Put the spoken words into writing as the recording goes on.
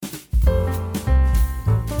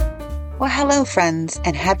Well, hello, friends,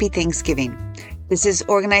 and happy Thanksgiving. This is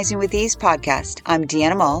Organizing with Ease podcast. I'm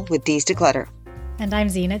Deanna Mull with Dees Declutter. And I'm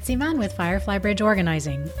Zinat Siman with Firefly Bridge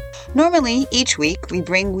Organizing. Normally, each week, we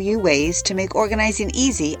bring you ways to make organizing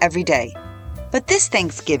easy every day. But this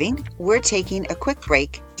Thanksgiving, we're taking a quick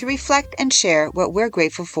break to reflect and share what we're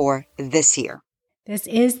grateful for this year. This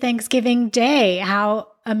is Thanksgiving Day. How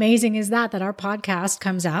amazing is that our podcast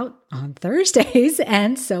comes out on Thursdays?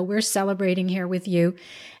 And so we're celebrating here with you.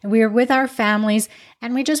 And we are with our families,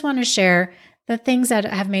 and we just want to share the things that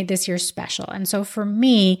have made this year special. And so for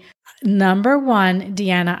me, number one,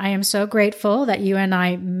 Deanna, I am so grateful that you and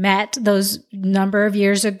I met those number of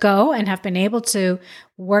years ago and have been able to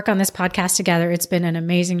work on this podcast together. It's been an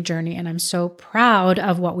amazing journey, and I'm so proud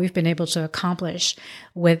of what we've been able to accomplish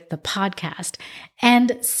with the podcast.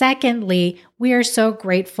 And secondly, we are so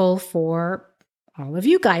grateful for all of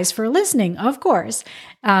you guys for listening, of course.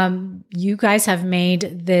 You guys have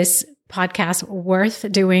made this podcast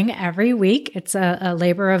worth doing every week. It's a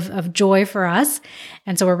labor of joy for us.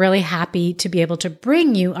 And so we're really happy to be able to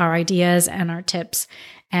bring you our ideas and our tips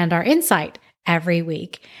and our insight every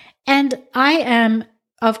week. And I am,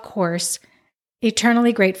 of course,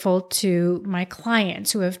 eternally grateful to my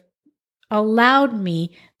clients who have allowed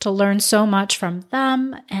me to learn so much from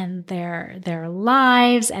them and their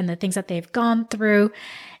lives and the things that they've gone through.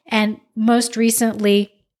 And most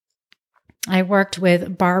recently, I worked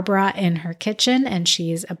with Barbara in her kitchen, and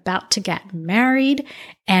she's about to get married.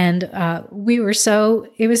 And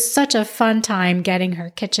it was such a fun time getting her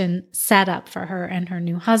kitchen set up for her and her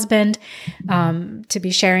new husband to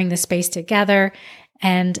be sharing the space together.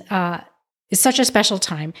 And it's such a special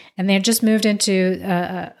time. And they had just moved into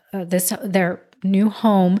their new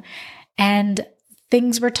home, and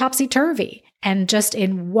things were topsy-turvy. And just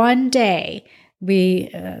in one day,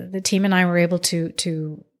 the team and I were able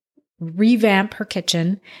to revamp her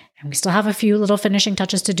kitchen, and we still have a few little finishing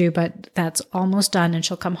touches to do, but that's almost done. And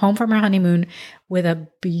she'll come home from her honeymoon with a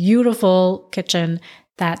beautiful kitchen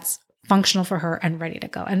that's functional for her and ready to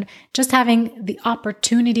go. And just having the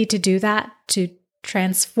opportunity to do that, to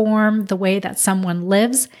transform the way that someone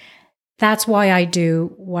lives, that's why I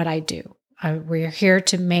do what I do. We're here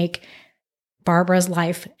to make Barbara's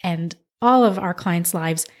life and all of our clients'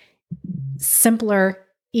 lives simpler,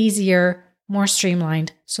 easier, more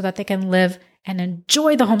streamlined, so that they can live and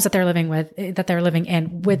enjoy the homes that they're living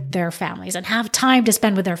in with their families, and have time to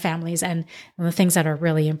spend with their families and the things that are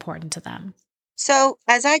really important to them. So,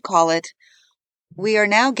 as I call it, we are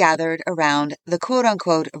now gathered around the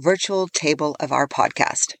quote-unquote virtual table of our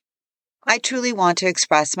podcast. I truly want to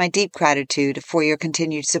express my deep gratitude for your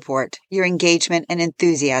continued support. Your engagement and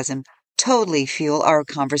enthusiasm totally fuel our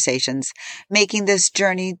conversations, making this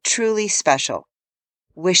journey truly special.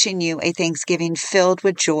 Wishing you a Thanksgiving filled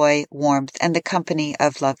with joy, warmth, and the company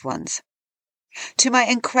of loved ones. To my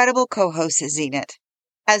incredible co-host, Zinat,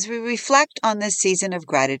 as we reflect on this season of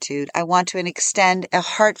gratitude, I want to extend a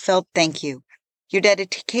heartfelt thank you. Your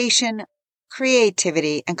dedication,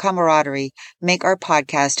 creativity, and camaraderie make our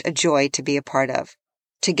podcast a joy to be a part of.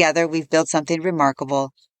 Together, we've built something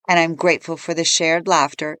remarkable, and I'm grateful for the shared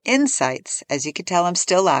laughter, insights, as you can tell I'm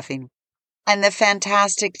still laughing, and the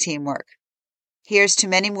fantastic teamwork. Here's to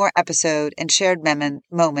many more episodes and shared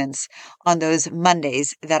moments on those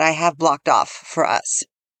Mondays that I have blocked off for us.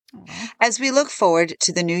 As we look forward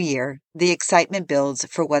to the new year, the excitement builds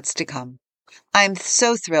for what's to come. I'm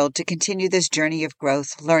so thrilled to continue this journey of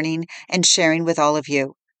growth, learning, and sharing with all of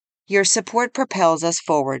you. Your support propels us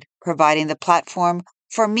forward, providing the platform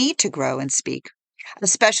for me to grow and speak. A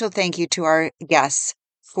special thank you to our guests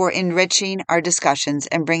for enriching our discussions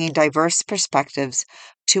and bringing diverse perspectives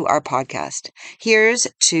to our podcast. Here's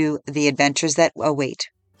to the adventures that await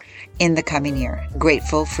in the coming year.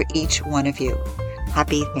 Grateful for each one of you.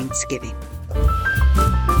 Happy Thanksgiving.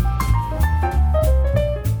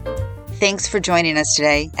 Thanks for joining us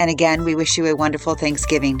today. And again, we wish you a wonderful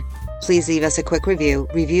Thanksgiving. Please leave us a quick review.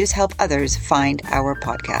 Reviews help others find our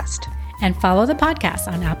podcast. And follow the podcast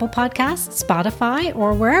on Apple Podcasts, Spotify,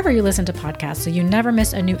 or wherever you listen to podcasts so you never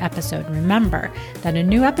miss a new episode. Remember that a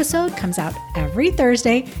new episode comes out every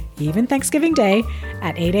Thursday, even Thanksgiving Day,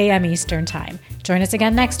 at 8 a.m. Eastern Time. Join us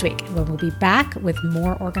again next week when we'll be back with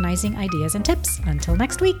more organizing ideas and tips. Until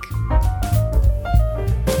next week.